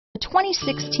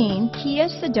2016 Kia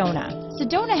Sedona.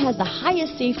 Sedona has the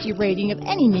highest safety rating of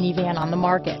any minivan on the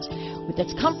market. With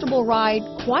its comfortable ride,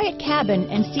 quiet cabin,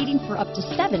 and seating for up to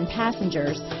 7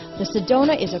 passengers, the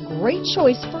Sedona is a great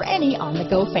choice for any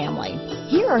on-the-go family.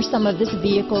 Here are some of this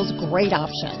vehicle's great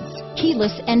options: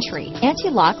 keyless entry,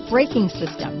 anti-lock braking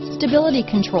system, stability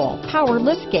control, power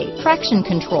liftgate, traction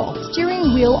control,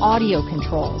 steering wheel audio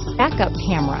controls, backup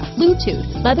camera, Bluetooth,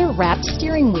 leather-wrapped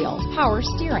steering wheel, power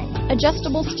steering,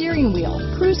 adjustable steering wheel,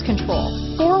 cruise control,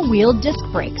 4-wheel disc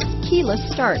brakes, keyless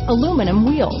start, aluminum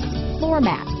wheels, floor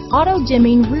mats,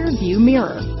 auto-dimming rear view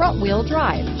mirror, front-wheel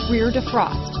drive, rear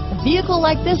defrost. A vehicle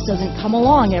like this doesn't come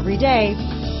along every day.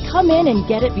 Come in and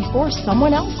get it before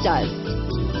someone else does.